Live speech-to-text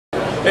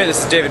Hey,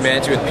 this is David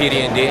Mantey with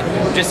PD&D.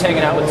 Just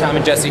hanging out with Tom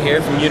and Jesse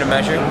here from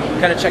UniMeasure,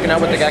 kind of checking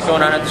out what they got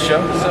going on at the show.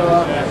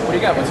 So, what do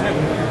you got? What's new?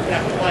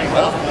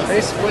 Well,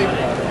 basically,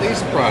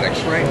 these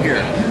products right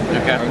here.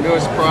 Okay. Our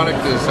newest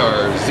product is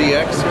our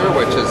ZX here,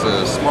 which is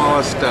the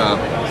smallest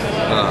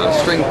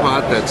string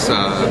pot that's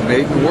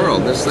made in the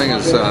world. This thing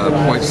is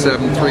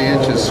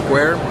 0.73 inches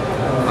square.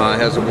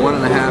 Has a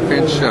 1.5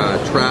 inch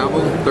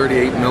travel,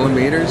 38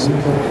 millimeters,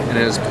 and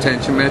it is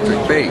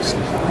potentiometric based.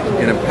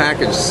 In a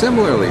package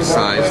similarly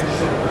sized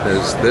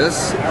as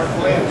this,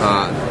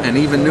 an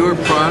even newer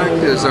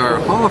product is our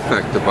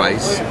Hall+Effect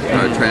device,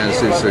 our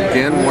transducer.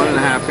 Again,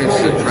 1.5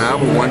 inches of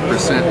travel,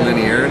 1%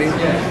 linearity.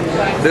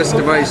 This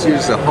device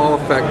uses a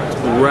Hall+Effect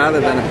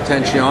rather than a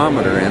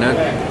potentiometer in it,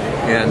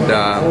 and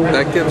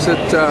that gives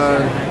it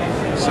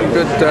some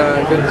good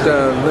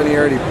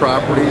linearity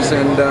properties,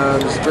 and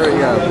it's very,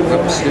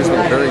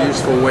 very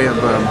useful way of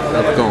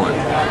going.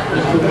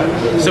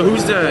 So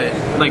who's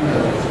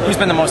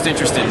been the most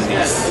interested in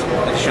these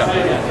at the show?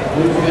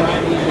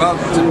 Well,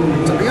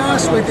 to be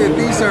honest with you,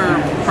 these are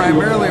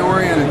primarily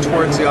oriented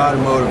towards the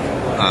automotive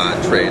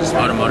trades.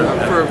 Automotive.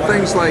 For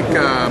things like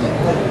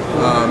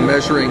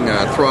measuring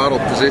throttle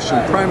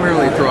position,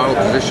 primarily throttle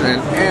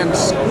position, and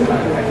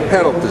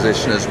pedal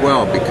position as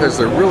well, because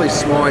they're really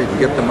small. You can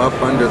get them up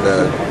under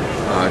the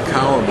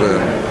cowl of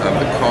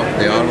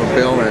the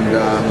automobile,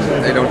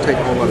 and they don't take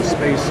a whole lot of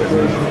space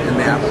in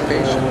the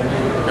application.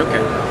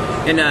 Okay.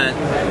 And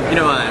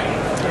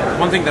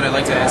one thing that I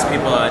like to ask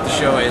people at the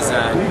show is,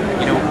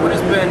 what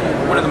has been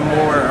one of the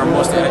more or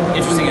most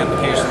interesting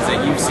applications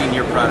that you've seen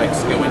your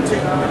products go into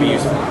or be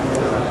useful?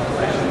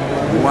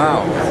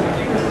 Wow.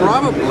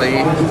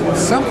 Probably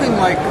something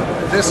like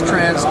this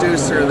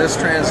transducer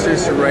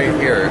right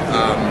here.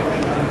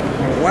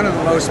 One of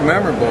the most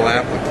memorable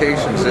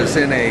applications is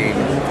in a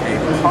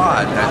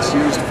pod that's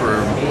used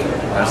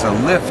as a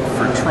lift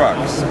for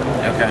trucks.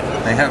 Okay.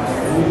 They have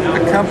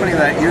the company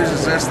that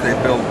uses this.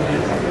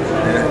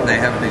 They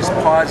have these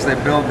pods they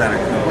build that are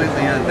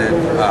completely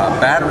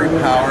battery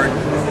powered.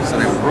 So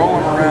they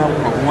roll them around,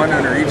 put one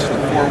under each of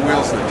the four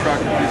wheels of the truck,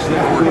 each of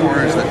the four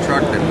corners of the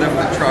truck. They lift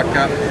the truck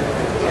up,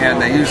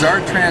 and they use our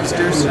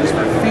transducers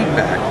for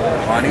feedback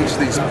on each of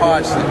these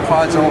pods. So the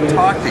pods all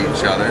talk to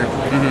each other,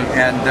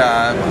 and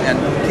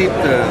keep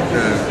the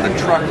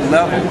truck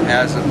level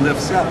as it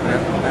lifts up. And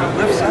it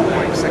lifts up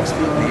like 6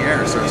 feet in the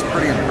air, so it's a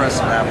pretty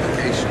impressive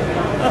application.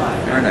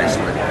 Very nice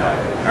way to go.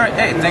 All right.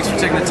 Hey, thanks for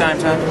taking the time,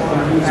 Tom.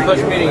 It's a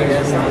pleasure meeting you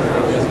guys. All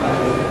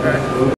right.